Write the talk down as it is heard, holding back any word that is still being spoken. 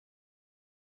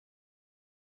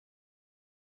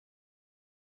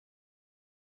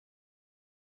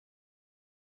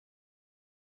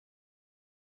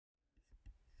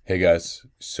Hey guys,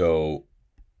 so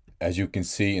as you can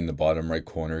see in the bottom right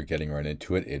corner, getting right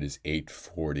into it, it is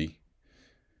 8:40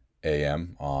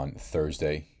 a.m. on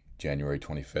Thursday, January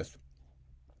 25th.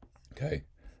 Okay.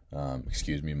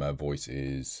 Excuse me, my voice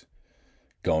is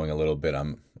going a little bit.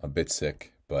 I'm a bit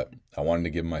sick, but I wanted to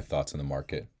give my thoughts on the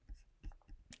market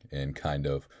and kind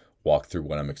of walk through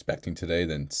what I'm expecting today,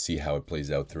 then see how it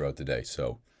plays out throughout the day.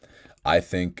 So I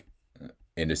think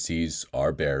indices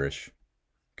are bearish,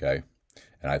 okay?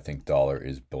 And I think dollar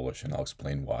is bullish, and I'll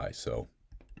explain why. So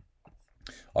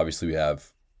obviously we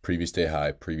have previous day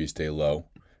high, previous day low.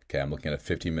 Okay, I'm looking at a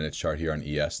 15-minute chart here on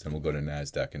ES, then we'll go to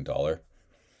NASDAQ and dollar.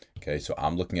 Okay, so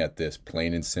I'm looking at this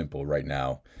plain and simple right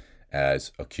now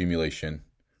as accumulation,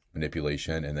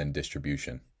 manipulation, and then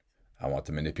distribution. I want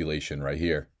the manipulation right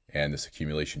here and this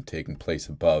accumulation taking place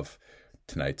above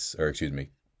today's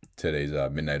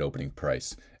midnight opening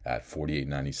price at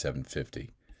 48.97.50.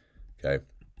 Okay,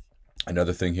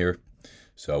 another thing here.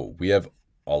 So we have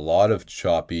a lot of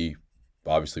choppy,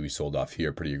 obviously we sold off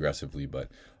here pretty aggressively,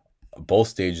 but both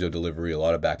stages of delivery, a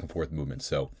lot of back and forth movement.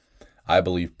 So I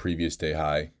believe previous day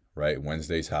high, right,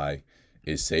 Wednesday's high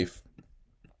is safe.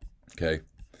 Okay.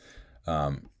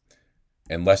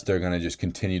 Unless they're going to just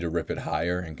continue to rip it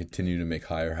higher and continue to make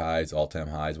higher highs, all-time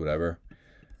highs, whatever,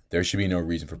 there should be no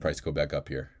reason for price to go back up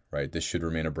here, right? This should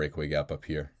remain a breakaway gap up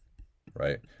here,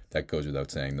 right? That goes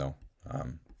without saying, though.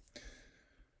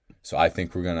 So I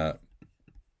think we're going to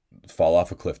fall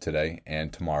off a cliff today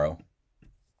and tomorrow.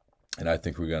 And I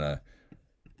think we're going to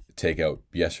take out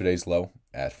yesterday's low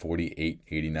at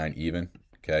 48.89 even.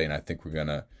 Okay. And I think we're going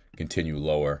to continue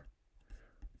lower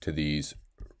to these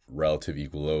relative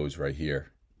equal lows right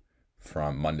here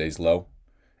from Monday's low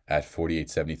at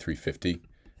 48.73.50.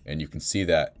 And you can see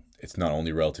that it's not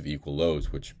only relative equal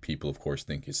lows, which people, of course,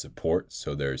 think is support.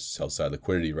 So there's sell side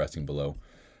liquidity resting below,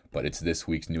 but it's this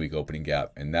week's new week opening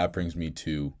gap. And that brings me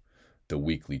to the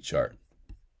weekly chart.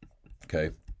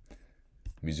 Okay.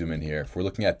 Let me zoom in here. If we're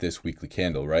looking at this weekly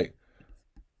candle, right?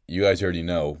 You guys already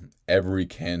know every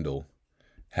candle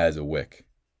has a wick,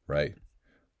 right?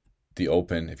 The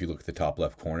open, if you look at the top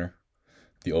left corner,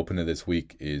 the open of this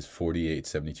week is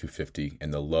 48.72.50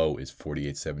 and the low is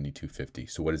 48.72.50.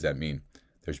 So what does that mean?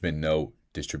 There's been no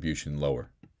distribution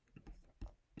lower.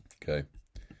 Okay.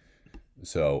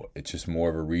 So it's just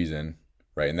more of a reason,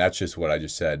 right? And that's just what I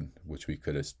just said, which we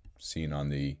could have seen on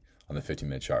the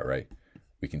 15-minute chart, right?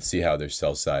 We can see how there's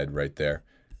sell side right there.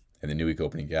 And the new week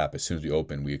opening gap, as soon as we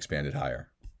open, we expanded higher.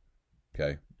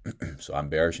 Okay. So I'm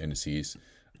bearish indices.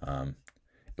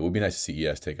 It would be nice to see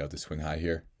ES take out the swing high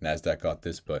here. NASDAQ got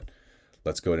this, but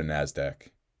let's go to NASDAQ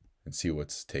and see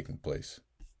what's taking place.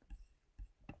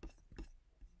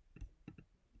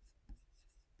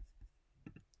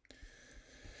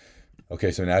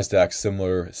 Okay, so NASDAQ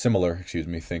similar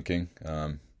thinking.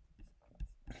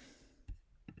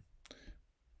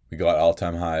 We got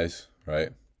all-time highs,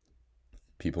 right?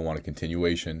 People want a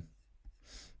continuation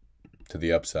to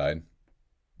the upside,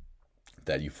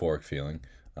 that euphoric feeling.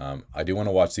 I do want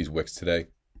to watch these wicks today,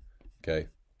 okay?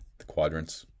 The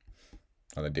quadrants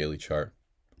on the daily chart.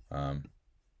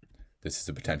 This is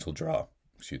a potential draw.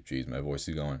 Geez, my voice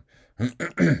is going.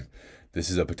 This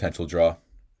is a potential draw.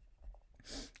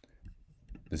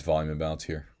 This volume imbalance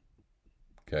here,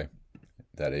 okay?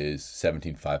 That is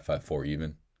 17.554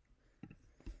 even.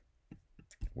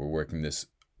 We're working this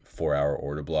 4-hour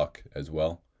order block as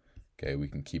well. Okay, we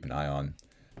can keep an eye on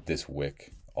this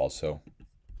wick also.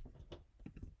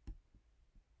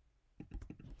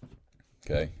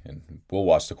 Okay, and we'll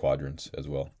watch the quadrants as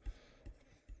well.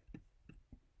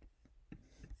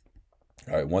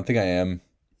 All right, one thing I am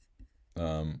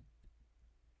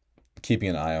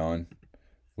keeping an eye on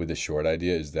with the short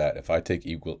idea is that if I take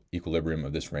equilibrium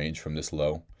of this range from this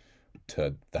low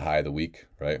to the high of the week,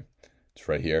 right? It's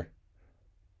right here.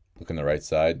 Look on the right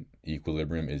side,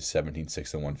 equilibrium is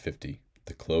 17.601.50.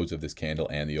 The close of this candle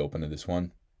and the open of this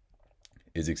one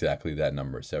is exactly that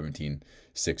number,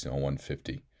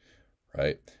 17.601.50,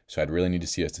 right? So I'd really need to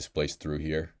see us displace through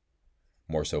here,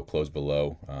 more so close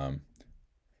below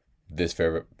this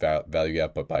fair value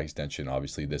gap, but by extension,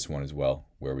 obviously this one as well,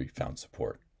 where we found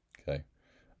support, okay?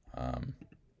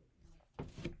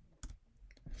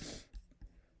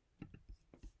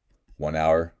 1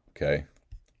 hour, okay?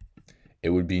 It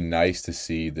would be nice to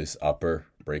see this upper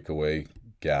breakaway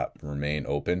gap remain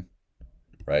open,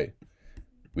 right?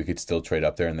 We could still trade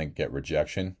up there and then get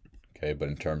rejection, okay? But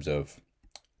in terms of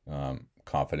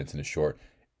confidence in the short,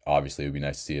 obviously it would be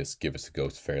nice to see us give us a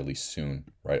ghost fairly soon,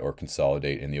 right? Or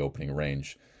consolidate in the opening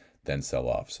range, then sell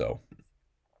off. So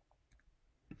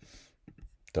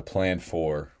the plan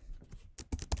for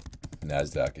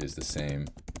NASDAQ is the same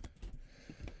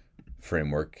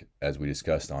framework as we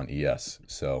discussed on ES.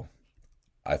 So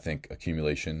I think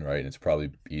accumulation, right? And it's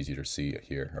probably easier to see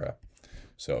here, right?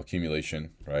 So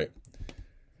accumulation, right?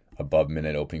 Above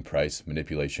minute opening price,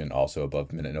 manipulation also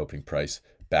above minute opening price,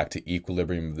 back to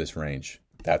equilibrium of this range.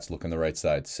 That's looking the right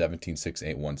side,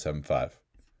 17,681.75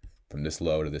 from this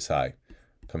low to this high,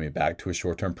 coming back to a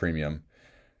short-term premium,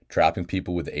 trapping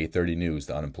people with the 830 news,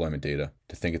 the unemployment data,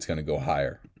 to think it's going to go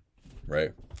higher,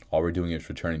 right? All we're doing is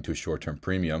returning to a short-term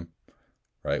premium,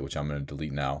 right, which I'm going to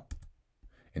delete now,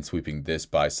 and sweeping this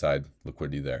buy-side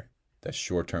liquidity there. That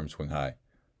short-term swing high,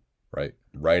 right?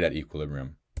 Right at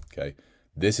equilibrium, okay?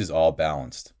 This is all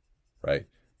balanced, right?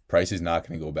 Price is not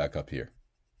going to go back up here.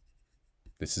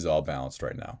 This is all balanced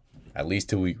right now, at least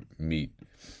till we meet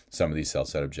some of these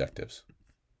sell-side objectives,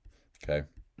 okay?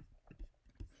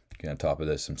 Okay, on top of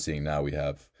this, I'm seeing now we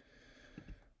have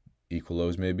equal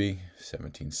lows maybe,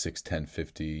 17.6,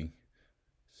 10.50,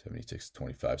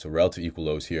 76.25. So relative equal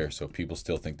lows here. So people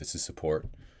still think this is support,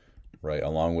 right?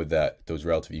 Along with that, those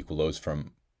relative equal lows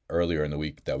from earlier in the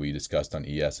week that we discussed on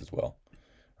ES as well.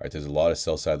 All right, there's a lot of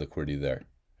sell-side liquidity there.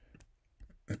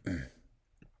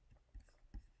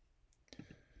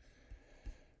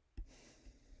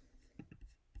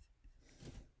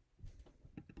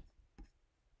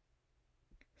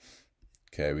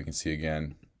 Okay, we can see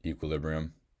again,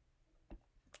 equilibrium.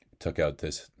 Took out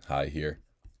this high here.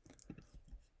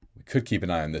 We could keep an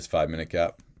eye on this 5-minute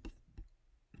gap.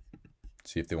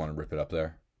 See if they want to rip it up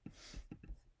there.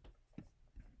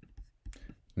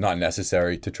 Not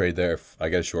necessary to trade there. If I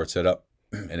get a short setup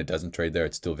and it doesn't trade there,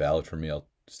 it's still valid for me. I'll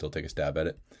still take a stab at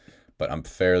it. But I'm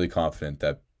fairly confident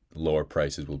that lower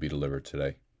prices will be delivered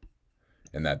today,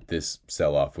 and that this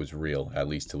sell-off was real, at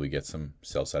least till we get some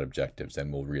sell-side objectives,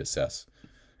 and we'll reassess.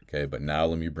 Okay, but now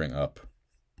let me bring up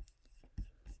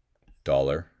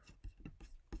dollar.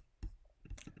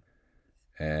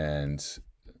 And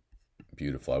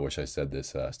beautiful. I wish I said this,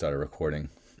 started recording.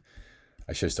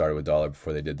 I should have started with dollar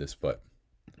before they did this, but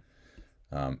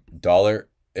dollar,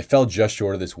 it fell just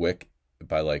short of this wick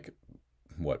by like,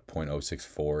 what,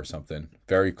 0.064 or something.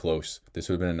 Very close. This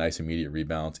would have been a nice immediate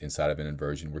rebalance inside of an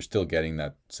inversion. We're still getting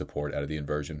that support out of the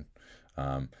inversion,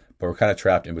 but we're kind of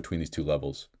trapped in between these two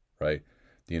levels, right?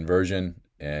 The inversion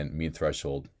and mean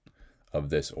threshold of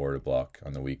this order block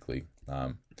on the weekly.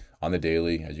 On the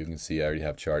daily, as you can see, I already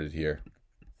have charted here.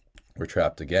 We're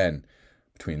trapped again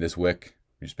between this wick,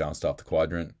 we just bounced off the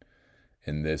quadrant,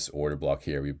 and this order block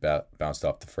here, we bounced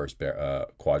off the first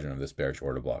quadrant of this bearish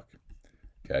order block.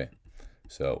 Okay,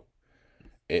 so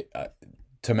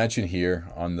to mention here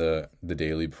on the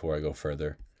daily before I go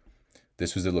further,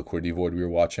 this was the liquidity void we were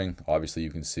watching. Obviously,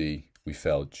 you can see we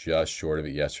fell just short of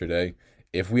it yesterday.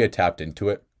 If we had tapped into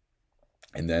it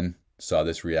and then saw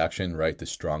this reaction, right,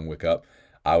 this strong wick up,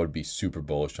 I would be super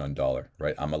bullish on dollar,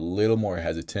 right? I'm a little more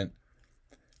hesitant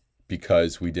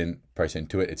because we didn't price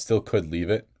into it. It still could leave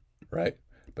it, right?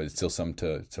 But it's still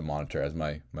something to monitor as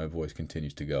my voice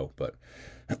continues to go. But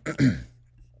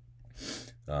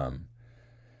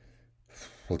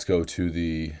let's go to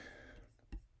the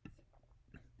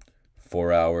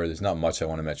 4 hour. There's not much I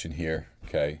want to mention here,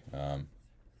 okay?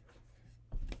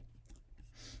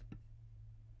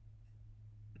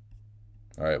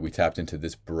 All right, we tapped into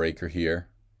this breaker here,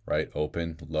 right?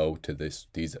 Open, low to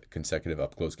these consecutive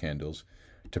up close candles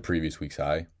to previous week's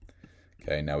high.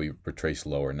 Okay, now we retrace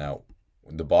lower. Now,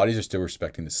 the bodies are still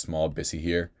respecting the small BISI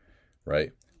here,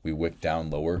 right? We wicked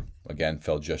down lower. Again,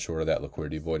 fell just short of that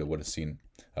liquidity void. It would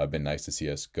have been nice to see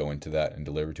us go into that and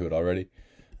deliver to it already.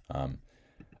 I'm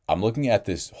looking at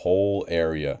this whole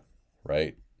area,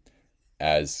 right,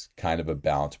 as kind of a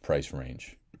balanced price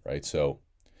range, right? So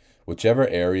whichever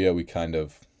area we kind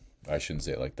of, I shouldn't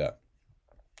say it like that.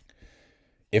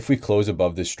 If we close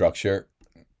above this structure,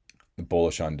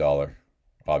 bullish on dollar,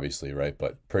 obviously, right?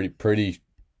 But pretty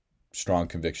strong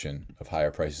conviction of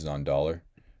higher prices on dollar,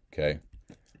 okay?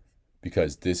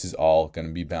 Because this is all going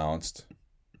to be balanced,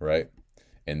 right?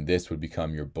 And this would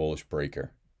become your bullish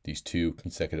breaker, these two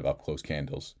consecutive up close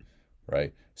candles,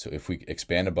 right? So if we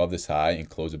expand above this high and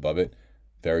close above it,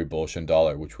 very bullish on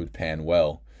dollar, which would pan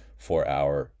well for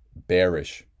our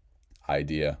bearish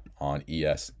idea on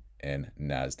ES and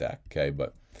NASDAQ, okay?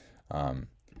 But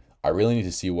I really need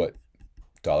to see what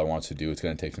dollar wants to do. It's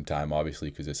going to take some time,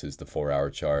 obviously, because this is the 4 hour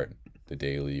chart, the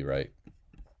daily, right?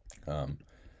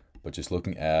 But just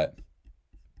looking at,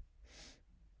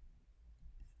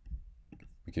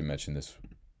 we can mention this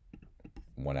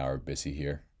 1 hour BISI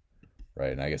here,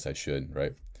 right? And I guess I should,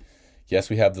 right? Yes,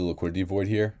 we have the liquidity void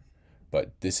here,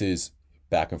 but this is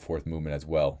back and forth movement as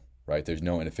well, right? There's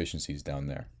no inefficiencies down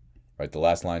there, right? The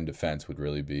last line of defense would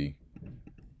really be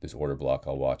this order block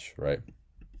I'll watch, right?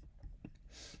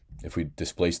 if we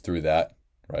displace through that,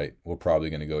 right, we're probably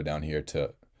going to go down here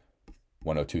to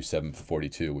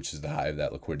 102.742, which is the high of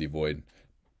that liquidity void.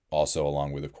 Also,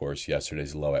 along with, of course,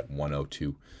 yesterday's low at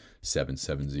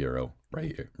 102.770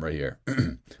 right here.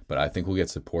 But I think we'll get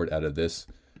support out of this,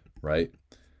 right?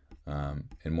 And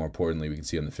more importantly, we can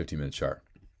see on the 50-minute chart.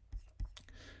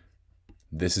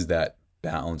 This is that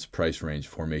balanced price range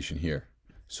formation here.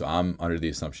 So I'm under the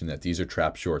assumption that these are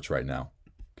trap shorts right now,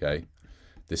 okay?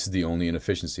 This is the only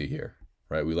inefficiency here,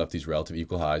 right? We left these relative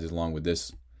equal highs along with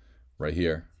this right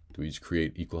here. Do we just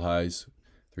create equal highs?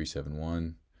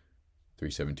 371,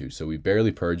 372. So we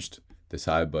barely purged this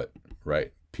high, but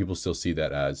right, people still see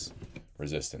that as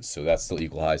resistance. So that's still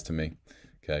equal highs to me,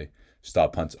 okay?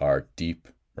 Stop hunts are deep,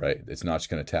 right? It's not just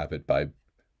going to tap it by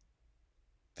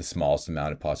the smallest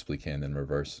amount it possibly can, then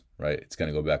reverse, right? It's going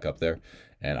to go back up there.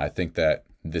 And I think that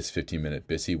this 15-minute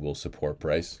BISI will support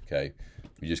price, okay?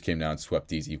 We just came down, swept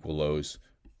these equal lows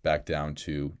back down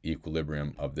to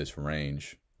equilibrium of this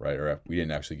range, right? Or we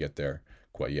didn't actually get there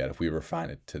quite yet. If we refine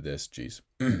it to this, geez,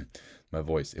 my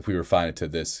voice. If we refine it to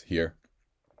this here,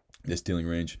 this dealing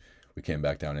range, we came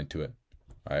back down into it.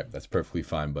 All right, that's perfectly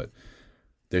fine, but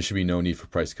there should be no need for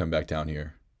price to come back down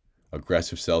here.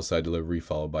 Aggressive sell side delivery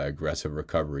followed by aggressive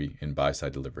recovery in buy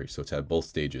side delivery. So it's at both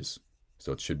stages.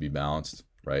 So it should be balanced,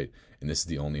 right? And this is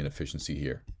the only inefficiency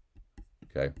here.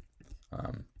 Okay.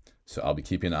 So I'll be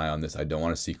keeping an eye on this. I don't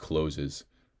want to see closes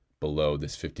below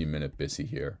this 15-minute BISI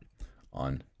here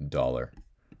on dollar,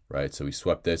 right? So we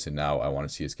swept this, and now I want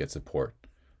to see us get support.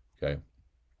 Okay.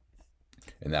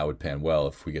 And that would pan well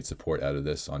if we get support out of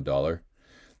this on dollar.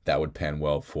 That would pan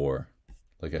well for,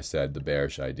 like I said, the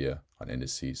bearish idea on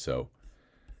indices. So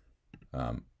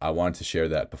I wanted to share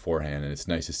that beforehand, and it's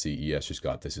nice to see ES just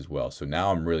got this as well. So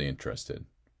now I'm really interested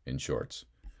in shorts.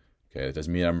 Okay, it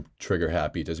doesn't mean I'm trigger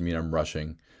happy. It doesn't mean I'm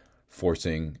rushing,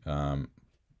 forcing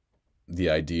the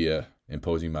idea,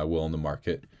 imposing my will in the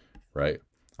market, right?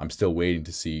 I'm still waiting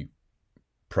to see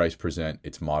price present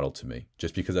its model to me.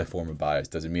 Just because I form a bias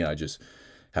doesn't mean I just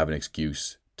have an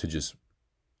excuse to just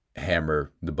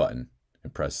hammer the button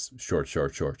and press short,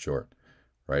 short, short, short,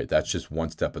 right? That's just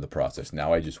one step of the process.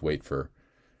 Now I just wait for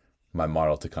my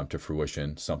model to come to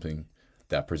fruition, something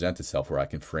that presents itself where I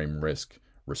can frame risk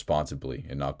responsibly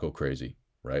and not go crazy,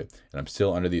 right? And I'm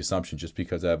still under the assumption, just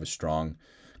because I have a strong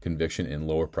conviction in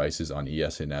lower prices on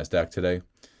ES and NASDAQ today,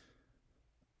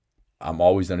 I'm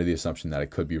always under the assumption that I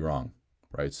could be wrong,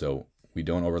 right? So we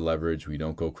don't over leverage, we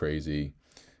don't go crazy.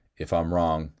 If I'm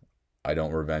wrong, I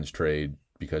don't revenge trade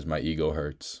because my ego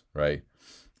hurts, right?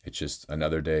 It's just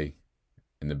another day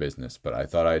in the business. But I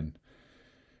thought I'd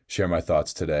share my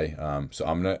thoughts today. So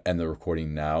I'm going to end the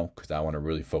recording now because I want to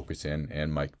really focus in,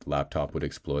 and my laptop would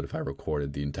explode if I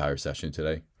recorded the entire session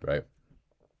today, right?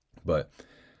 But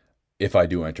if I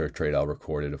do enter a trade, I'll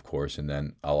record it, of course, and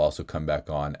then I'll also come back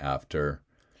on after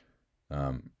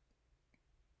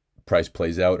price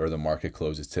plays out or the market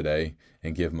closes today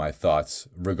and give my thoughts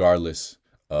regardless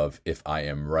of if I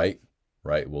am right?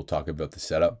 We'll talk about the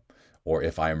setup, or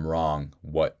if I am wrong,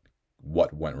 what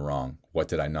went wrong? What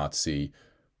did I not see?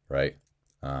 Right.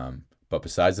 But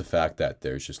besides the fact that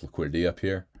there's just liquidity up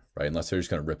here, right? Unless they're just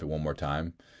going to rip it one more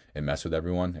time and mess with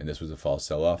everyone, and this was a false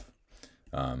sell-off,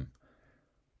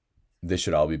 this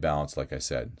should all be balanced, like I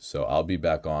said. So I'll be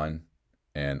back on,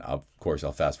 and of course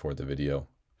I'll fast forward the video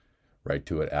right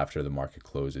to it after the market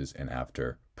closes and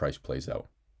after price plays out.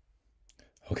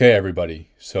 Okay, everybody.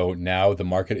 So now the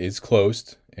market is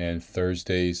closed and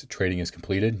Thursday's trading is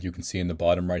completed. You can see in the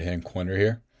bottom right-hand corner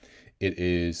here, it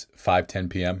is 5:10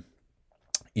 p.m.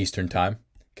 Eastern time.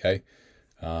 Okay.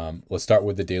 Let's start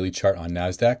with the daily chart on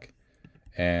NASDAQ.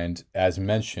 And as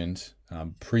mentioned,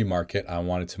 pre-market, I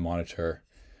wanted to monitor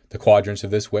the quadrants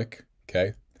of this wick,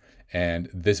 okay, and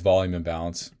this volume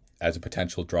imbalance as a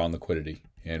potential draw on liquidity.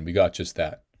 And we got just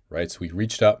that, right? So we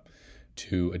reached up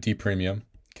to a deep premium,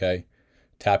 okay,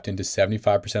 tapped into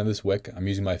 75% of this wick. I'm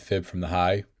using my fib from the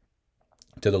high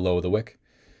to the low of the wick.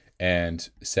 And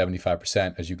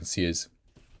 75%, as you can see, is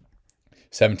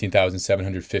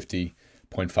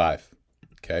 17,750.5,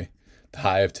 okay? The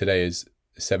high of today is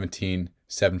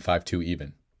 17,752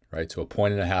 even, right? So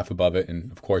 1.5 above it,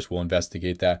 and of course we'll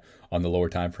investigate that on the lower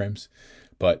time frames.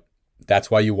 But that's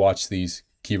why you watch these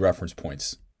key reference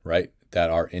points, right,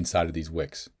 that are inside of these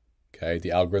wicks, okay?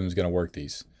 The algorithm is going to work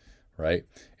these, right?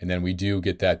 And then we do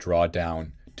get that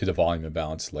drawdown to the volume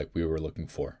imbalance like we were looking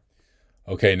for.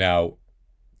 Okay, now,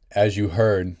 as you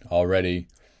heard already,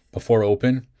 before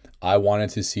open, I wanted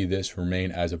to see this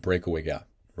remain as a breakaway gap,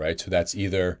 right? So that's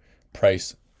either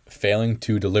price failing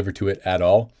to deliver to it at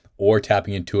all or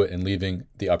tapping into it and leaving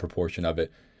the upper portion of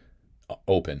it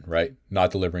open, right?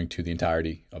 Not delivering to the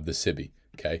entirety of the SIBI,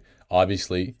 okay?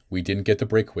 Obviously, we didn't get the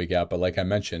breakaway gap, but like I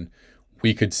mentioned,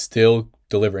 we could still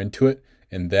deliver into it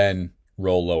and then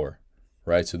roll lower,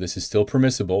 right? So this is still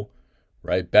permissible,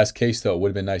 right? Best case, though, it would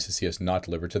have been nice to see us not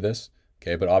deliver to this,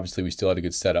 okay? But obviously, we still had a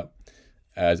good setup,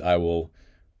 as I will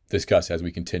discuss as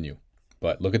we continue.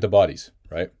 But look at the bodies,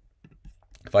 right?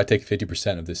 If I take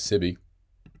 50% of this SIBI,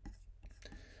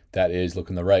 that is, look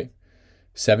on the right,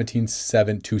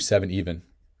 17,727 even,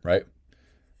 right?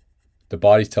 The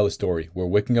bodies tell the story. We're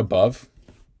wicking above,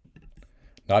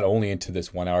 not only into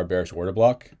this 1 hour bearish order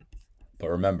block, but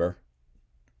remember,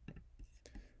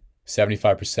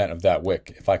 75% of that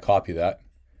wick, if I copy that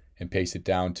and paste it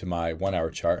down to my 1 hour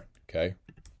chart, okay,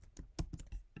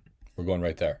 we're going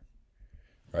right there,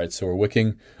 right? So we're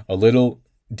wicking a little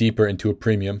deeper into a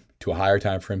premium to a higher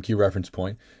time frame key reference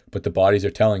point, but the bodies are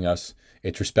telling us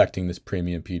it's respecting this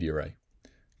premium PD array,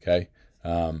 okay?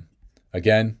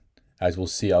 Again, as we'll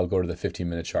see, I'll go to the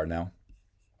 15-minute chart now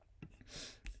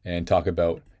and talk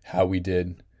about how we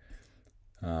did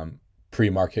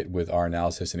pre-market with our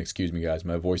analysis. And excuse me, guys,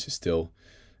 my voice is still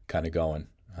kind of going.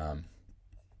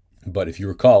 But if you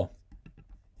recall,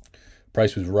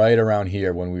 price was right around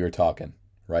here when we were talking,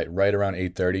 right around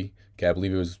 8:30. Okay, I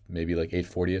believe it was maybe like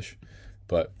 8:40ish.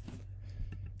 But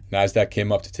NASDAQ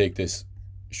came up to take this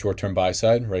short-term buy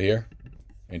side right here,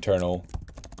 internal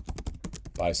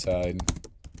buy side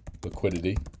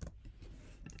liquidity.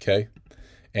 Okay,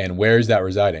 and where is that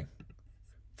residing?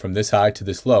 From this high to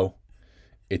this low,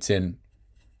 it's in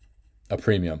a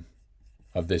premium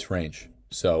of this range.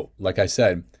 So like I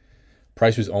said,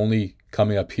 price was only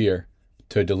coming up here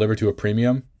to deliver to a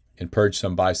premium and purge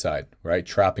some buy side, right?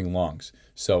 Trapping longs.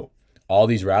 So all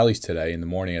these rallies today in the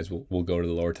morning, as we'll go to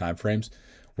the lower time frames,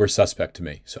 were suspect to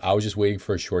me. So I was just waiting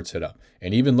for a short setup.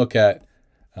 And even look at,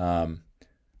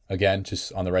 again,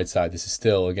 just on the right side, this is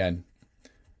still, again,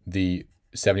 the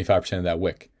 75% of that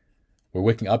wick. We're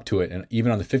wicking up to it, and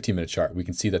even on the 15-minute chart, we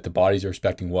can see that the bodies are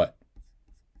respecting what?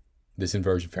 This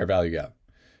inversion fair value gap.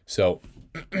 So,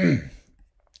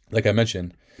 like I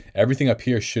mentioned, everything up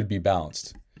here should be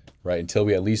balanced, right? Until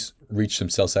we at least reach some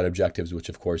sell-side objectives, which,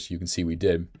 of course, you can see we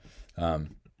did.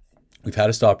 We've had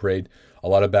a stop raid, a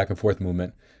lot of back and forth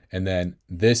movement, and then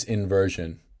this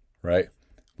inversion, right,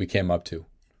 we came up to,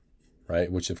 right,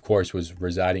 which, of course, was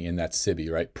residing in that SIBI,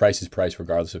 right? Price is price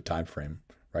regardless of time frame,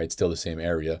 right? It's still the same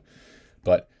area.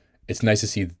 But it's nice to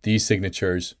see these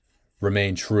signatures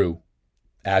remain true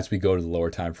as we go to the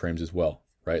lower time frames as well,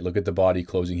 right? Look at the body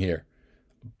closing here,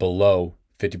 below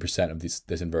 50% of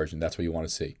this inversion. That's what you want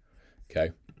to see,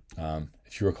 okay?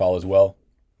 If you recall as well,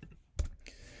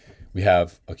 we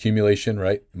have accumulation,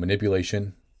 right?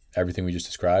 Manipulation, everything we just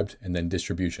described, and then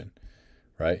distribution,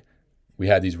 right? We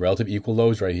had these relative equal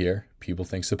lows right here. People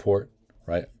think support,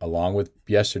 right? Along with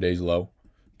yesterday's low,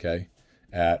 okay?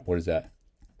 At, what is that?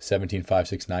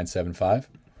 17,569.75,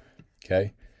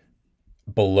 okay?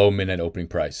 Below midnight opening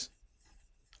price.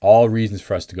 All reasons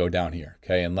for us to go down here,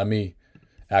 okay? And let me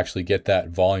actually get that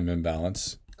volume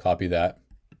imbalance, copy that,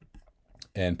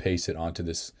 and paste it onto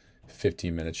this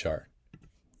 15-minute chart.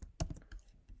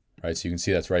 Right, so you can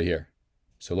see that's right here.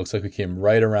 So it looks like we came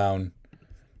right around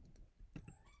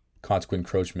consequent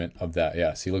encroachment of that.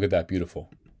 Yeah, see, look at that,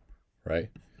 beautiful, right?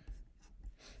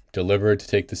 Delivered to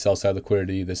take the sell side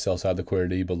liquidity, this sell side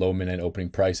liquidity below midnight opening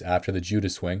price after the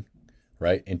Judas swing,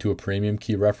 right, into a premium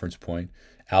key reference point,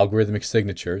 algorithmic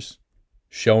signatures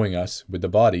showing us with the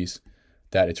bodies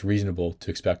that it's reasonable to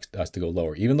expect us to go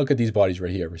lower. Even look at these bodies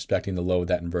right here, respecting the low of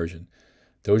that inversion.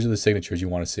 Those are the signatures you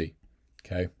want to see,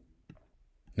 okay?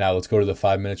 Now let's go to the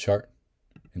 5-minute chart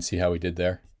and see how we did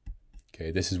there.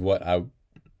 Okay, this is what I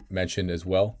mentioned as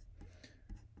well.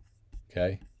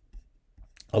 Okay.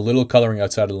 A little coloring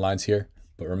outside of the lines here,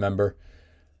 but remember,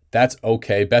 that's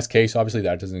okay. Best case, obviously,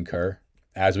 that doesn't occur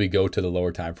as we go to the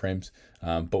lower time frames.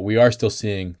 But we are still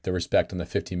seeing the respect on the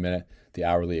 15-minute, the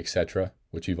hourly, etc.,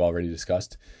 which we've already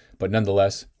discussed. But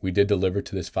nonetheless, we did deliver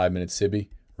to this 5-minute SIBI,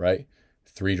 right?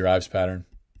 3 drives pattern,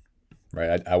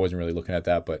 right? I wasn't really looking at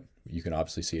that, but you can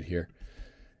obviously see it here.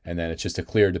 And then it's just a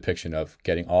clear depiction of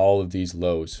getting all of these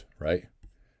lows, right?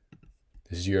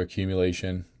 This is your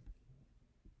accumulation.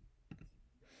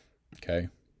 Okay.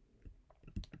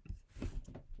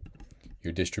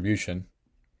 Your distribution.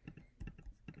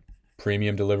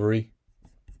 Premium delivery.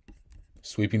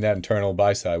 Sweeping that internal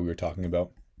buy side we were talking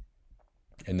about.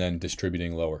 And then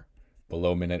distributing lower,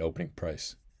 below midnight opening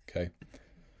price. Okay.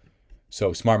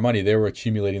 So smart money, they were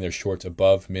accumulating their shorts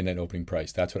above midnight opening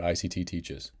price. That's what ICT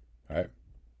teaches. All right.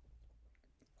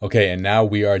 Okay, and now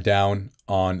we are down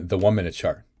on the 1-minute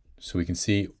chart. So we can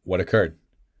see what occurred.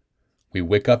 We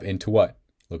wick up into what?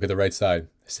 Look at the right side.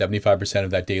 75% of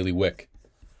that daily wick.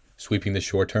 Sweeping the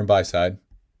short-term buy side,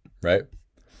 right?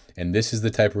 And this is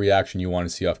the type of reaction you want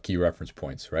to see off key reference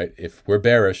points, right? If we're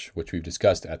bearish, which we've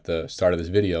discussed at the start of this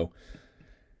video,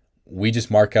 we just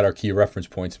mark out our key reference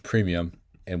points in premium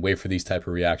and wait for these type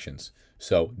of reactions.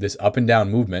 So this up and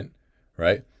down movement,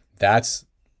 right? That's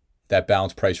that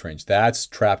balanced price range. That's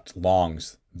trapped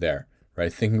longs there,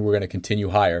 right? Thinking we're going to continue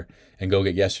higher and go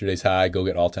get yesterday's high, go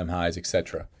get all-time highs,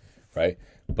 etc., right?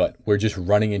 But we're just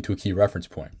running into a key reference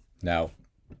point. Now,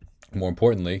 more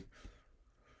importantly,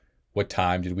 what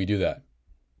time did we do that?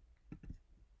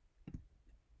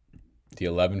 The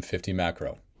 11:50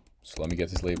 macro. So let me get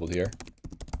this labeled here.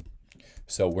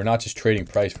 So we're not just trading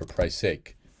price for price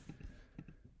sake,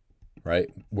 right?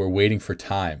 We're waiting for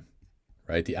time,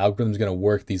 right? The algorithm is going to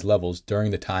work these levels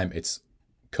during the time it's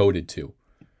coded to,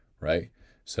 right?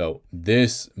 So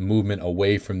this movement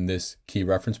away from this key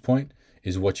reference point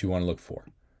is what you want to look for,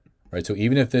 right? So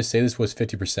even if this, say this was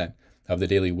 50% of the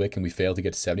daily wick and we failed to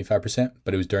get to 75%,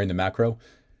 but it was during the macro,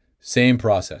 same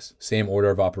process, same order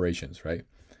of operations, right?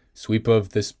 Sweep of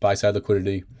this buy side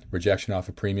liquidity, rejection off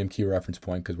a premium key reference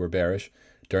point because we're bearish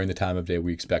during the time of day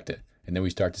we expect it. And then we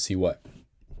start to see what?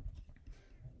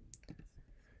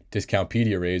 Discount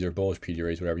PD arrays or bullish PD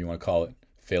arrays, whatever you want to call it,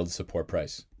 failed to support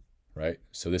price, right?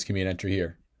 So this can be an entry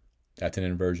here. That's an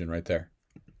inversion right there,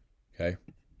 okay?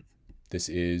 This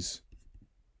is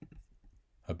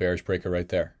a bearish breaker right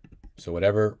there. So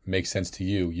whatever makes sense to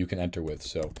you, you can enter with.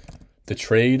 So the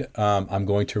trade I'm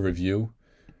going to review,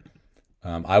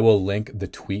 I will link the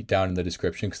tweet down in the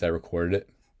description because I recorded it,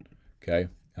 okay?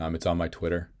 It's on my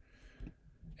Twitter.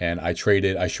 And I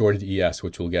shorted ES,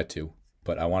 which we'll get to,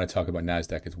 but I want to talk about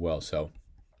NASDAQ as well. So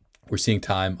we're seeing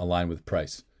time align with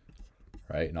price,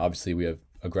 right? And obviously we have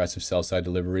aggressive sell side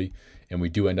delivery, and we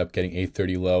do end up getting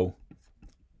 830 low,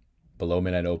 below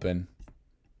midnight open,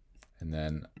 and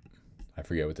then I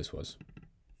forget what this was.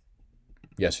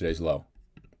 Yesterday's low,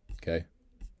 okay?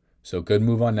 So good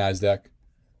move on NASDAQ,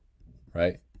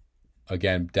 right?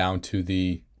 Again, down to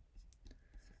the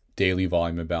daily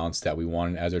volume imbalance that we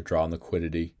wanted as our draw on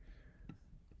liquidity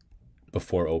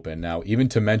before open. Now, even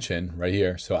to mention right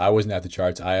here, so I wasn't at the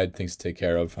charts. I had things to take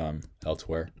care of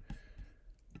elsewhere.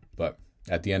 But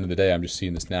at the end of the day, I'm just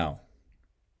seeing this now.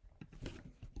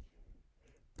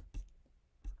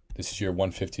 This is your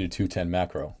 150 to 210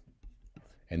 macro.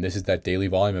 And this is that daily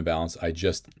volume imbalance I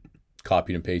just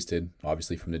copied and pasted,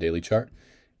 obviously, from the daily chart.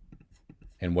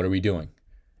 And what are we doing?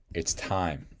 It's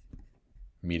time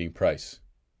meeting price,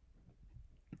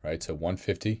 right? So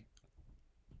 150,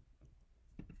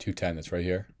 210, that's right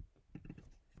here.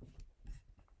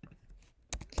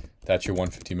 That's your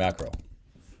 150 macro,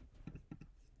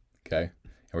 okay? And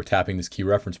we're tapping this key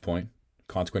reference point,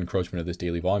 consequent encroachment of this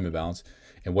daily volume imbalance.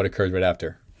 And what occurs right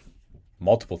after?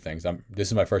 Multiple things. This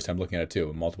is my first time looking at it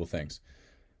too. Multiple things.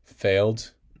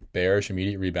 Failed bearish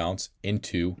immediate rebalance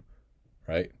into,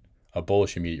 right, a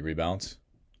bullish immediate rebalance.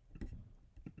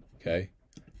 Okay.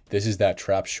 This is that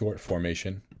trap short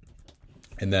formation.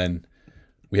 And then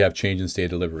we have change in state of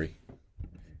delivery.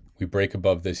 We break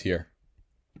above this here,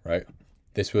 right?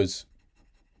 This was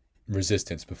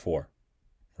resistance before,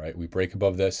 right? We break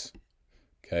above this,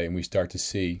 okay, and we start to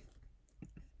see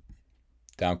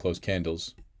down close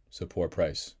candles support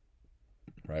price,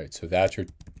 right? So that's your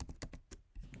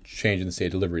change in the state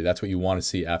of delivery. That's what you want to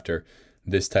see after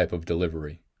this type of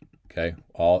delivery, okay?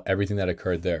 Everything that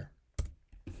occurred there,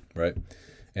 right?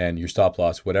 And your stop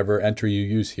loss, whatever entry you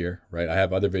use here, right? I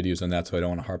have other videos on that, so I don't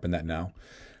want to harp on that now.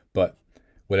 But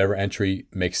whatever entry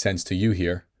makes sense to you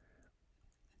here,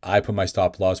 I put my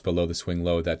stop loss below the swing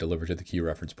low that delivered at the key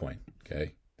reference point,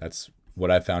 okay? That's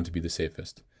what I found to be the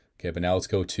safest. Okay, but now let's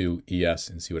go to ES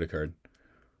and see what occurred.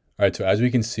 All right, so as we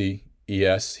can see,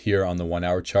 ES here on the 1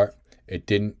 hour chart, it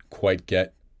didn't quite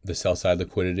get the sell side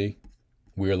liquidity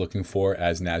we were looking for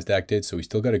as NASDAQ did. So we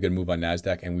still got a good move on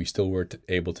NASDAQ, and we still were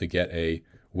able to get a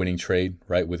winning trade,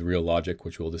 right, with real logic,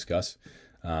 which we'll discuss.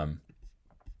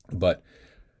 But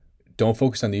don't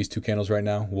focus on these two candles right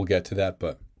now. We'll get to that,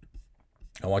 but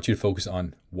I want you to focus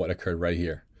on what occurred right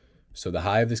here. So the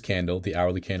high of this candle, the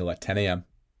hourly candle at 10 a.m.,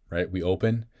 right, we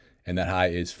open, and that high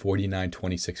is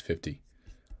 49.2650.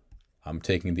 I'm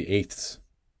taking the eighths,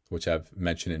 which I've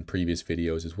mentioned in previous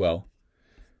videos as well,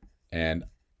 and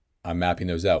I'm mapping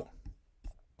those out.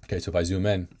 Okay, so if I zoom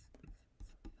in,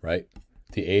 right,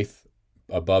 the eighth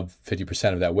above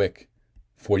 50% of that wick,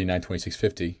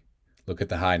 49.2650, look at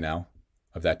the high now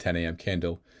of that 10 a.m.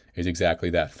 candle is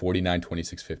exactly that,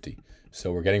 49.2650.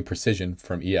 So we're getting precision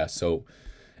from ES. So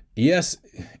ES,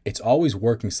 it's always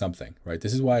working something, right?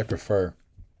 This is why I prefer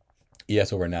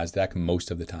ES over NASDAQ most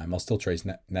of the time. I'll still trace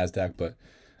NASDAQ, but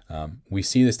we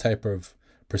see this type of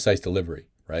precise delivery,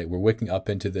 right? We're wicking up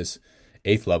into this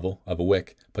 8th level of a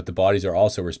wick, but the bodies are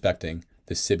also respecting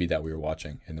the SIBI that we were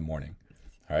watching in the morning,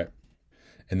 all right?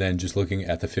 And then just looking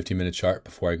at the 15-minute chart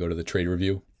before I go to the trade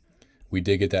review, we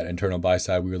did get that internal buy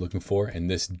side we were looking for, and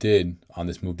this did, on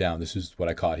this move down, this is what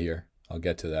I caught here. I'll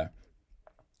get to that.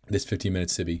 This 15-minute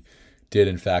SIBI did,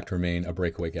 in fact, remain a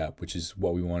breakaway gap, which is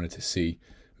what we wanted to see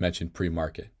mentioned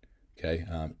pre-market, okay?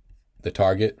 The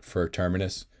target for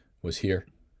terminus was here,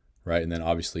 right? And then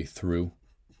obviously through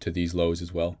to these lows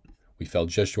as well. We fell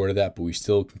just short of that, but we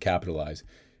still can capitalize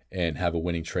and have a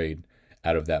winning trade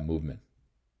out of that movement.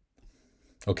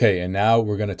 Okay, and now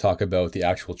we're going to talk about the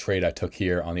actual trade I took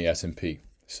here on the S&P.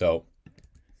 So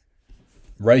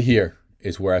right here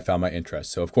is where I found my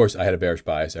interest. So of course I had a bearish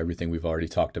bias, everything we've already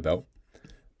talked about,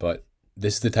 but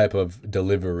this is the type of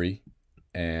delivery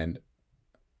and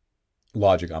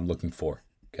logic I'm looking for,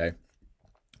 okay?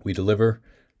 We deliver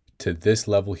to this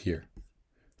level here,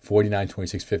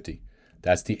 49.2650.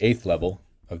 That's the 8th level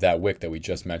of that wick that we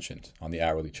just mentioned on the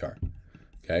hourly chart,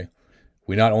 okay?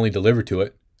 We not only deliver to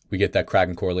it, we get that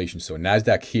Kraken correlation. So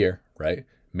NASDAQ here, right,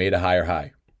 made a higher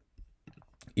high.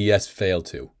 ES failed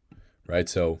to, right?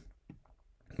 So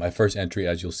my first entry,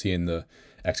 as you'll see in the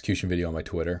execution video on my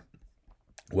Twitter,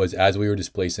 was as we were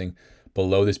displacing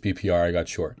below this BPR, I got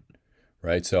short,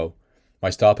 right? So my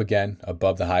stop again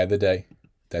above the high of the day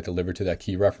that delivered to that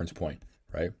key reference point,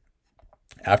 right?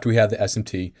 After we have the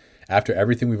SMT, after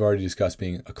everything we've already discussed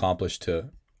being accomplished to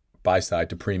buy side,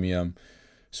 to premium,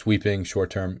 sweeping,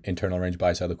 short-term, internal range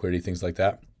buy side liquidity, things like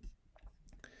that,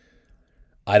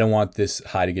 I don't want this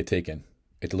high to get taken.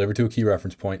 It delivered to a key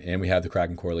reference point and we have the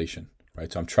Kraken correlation,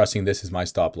 right? So I'm trusting this is my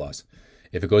stop loss.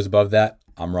 If it goes above that,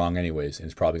 I'm wrong anyways, and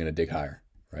it's probably going to dig higher,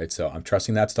 right? So I'm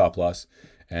trusting that stop loss.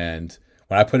 And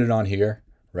when I put it on here,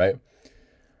 right,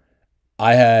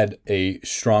 I had a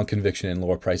strong conviction in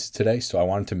lower prices today, so I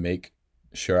wanted to make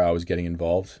sure I was getting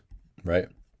involved, right?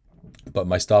 But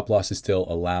my stop loss is still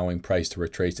allowing price to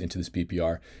retrace into this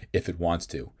BPR if it wants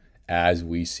to, as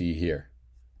we see here,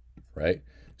 right?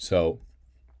 So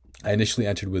I initially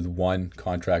entered with one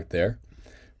contract there.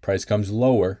 Price comes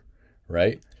lower,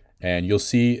 right? And you'll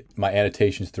see my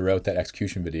annotations throughout that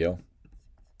execution video.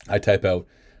 I type out,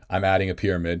 I'm adding a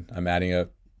pyramid, I'm adding a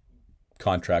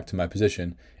contract to my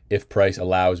position if price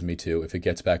allows me to, if it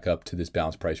gets back up to this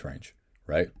balanced price range,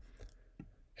 right?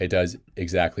 It does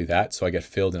exactly that. So I get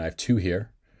filled and I have 2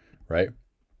 here, right?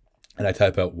 And I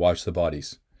type out watch the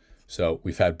bodies. So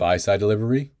we've had buy side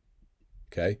delivery,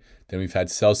 okay? Then we've had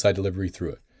sell side delivery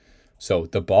through it. So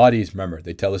the bodies, remember,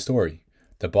 they tell a story.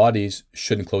 The bodies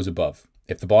shouldn't close above.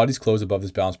 If the bodies close above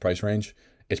this balanced price range,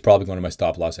 it's probably going to my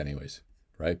stop loss anyways,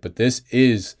 right? But this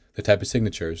is the type of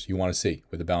signatures you want to see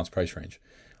with a balanced price range.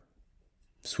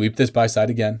 Sweep this buy side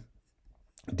again,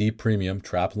 deep premium,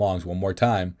 trap longs one more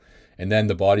time, and then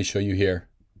the bodies show you here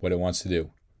what it wants to do,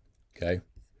 okay?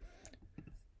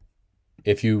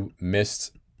 If you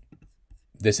missed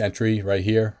this entry right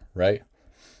here, right,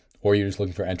 or you're just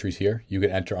looking for entries here, you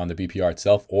can enter on the BPR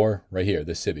itself or right here,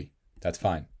 this SIBI. That's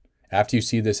fine. After you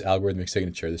see this algorithmic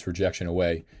signature, this rejection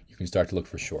away, you can start to look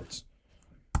for shorts,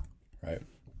 right?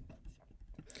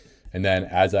 And then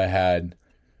as I had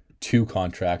 2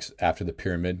 contracts after the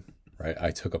pyramid, right,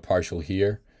 I took a partial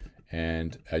here.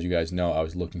 And as you guys know, I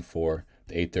was looking for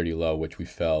the 830 low, which we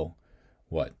fell,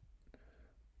 what,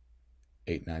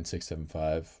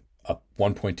 89675, up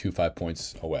 1.25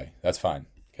 points away. That's fine.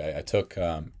 Okay, I took,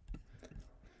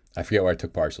 I forget where I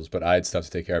took partials, but I had stuff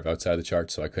to take care of outside the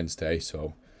chart, so I couldn't stay.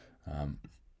 So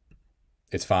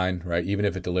it's fine, right? Even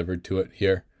if it delivered to it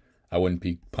here, I wouldn't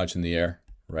be punching the air,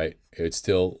 right? It's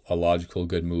still a logical,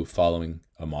 good move following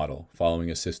a model, following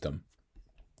a system,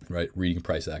 right? Reading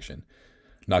price action.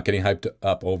 Not getting hyped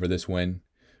up over this win,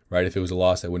 right? If it was a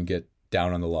loss, I wouldn't get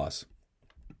down on the loss,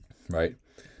 right?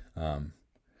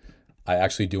 I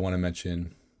actually do want to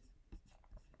mention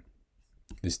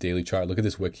this daily chart. Look at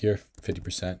this wick here,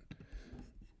 50%.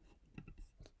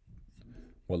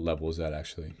 What level is that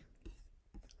actually?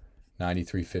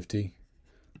 93.50.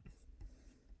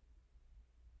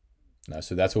 No,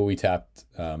 so that's what we tapped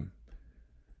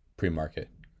pre-market,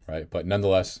 right? But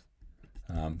nonetheless,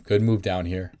 good move down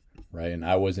here, right? And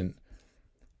I wasn't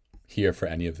here for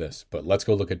any of this, but let's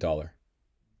go look at dollar.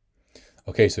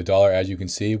 Okay, so dollar, as you can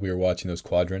see, we were watching those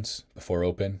quadrants before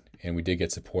open, and we did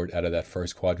get support out of that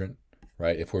first quadrant,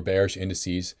 right? If we're bearish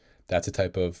indices, that's a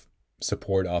type of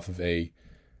support off of a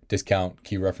discount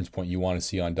key reference point you want to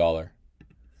see on dollar,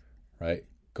 right?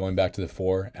 Going back to the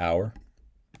 4 hour,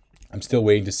 I'm still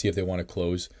waiting to see if they want to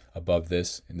close above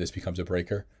this and this becomes a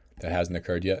breaker. That hasn't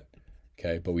occurred yet.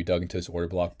 Okay, but we dug into this order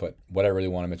block. But what I really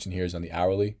want to mention here is on the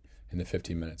hourly and the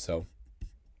 15 minutes. So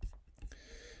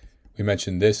we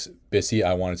mentioned this BISI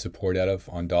I wanted support out of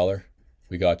on dollar.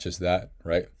 We got just that,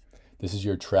 right? This is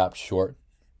your trapped short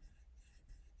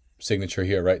signature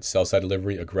here, right? Sell side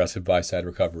delivery, aggressive buy side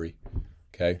recovery.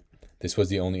 Okay, this was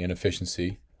the only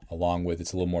inefficiency, along with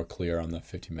it's a little more clear on the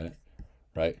 15-minute,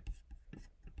 right?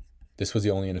 This was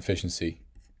the only inefficiency.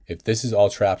 If this is all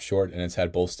trapped short and it's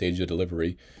had both stages of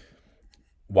delivery,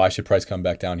 why should price come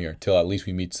back down here till at least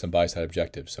we meet some buy side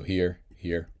objectives? So here,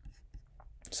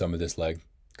 some of this leg,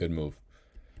 good move,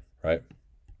 right?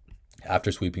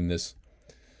 After sweeping this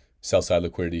sell side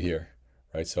liquidity here,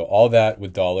 right? So all that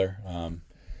with dollar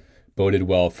boded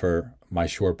well for my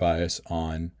short bias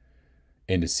on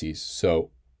indices.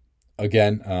 So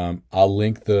again, I'll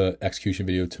link the execution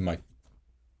video to my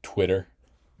Twitter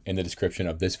in the description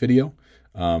of this video.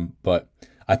 But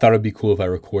I thought it'd be cool if I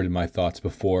recorded my thoughts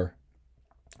before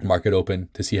market open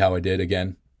to see how I did.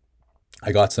 Again,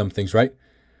 I got some things right.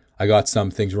 I got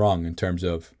some things wrong in terms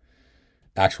of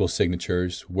actual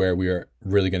signatures, where we are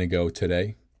really going to go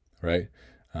today, right?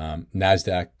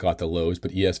 NASDAQ got the lows,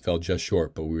 but ES fell just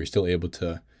short, but we were still able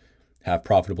to have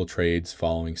profitable trades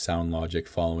following sound logic,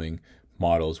 following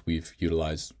models we've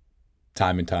utilized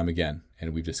time and time again,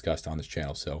 and we've discussed on this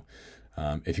channel. So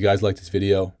if you guys like this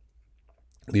video,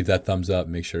 leave that thumbs up,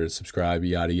 make sure to subscribe,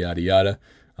 yada, yada, yada.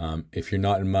 If you're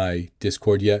not in my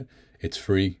Discord yet, it's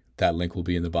free. That link will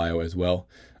be in the bio as well.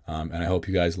 And I hope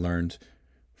you guys learned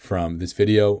from this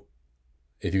video.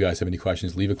 If you guys have any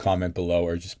questions, leave a comment below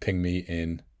or just ping me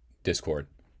in Discord.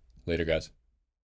 Later, guys.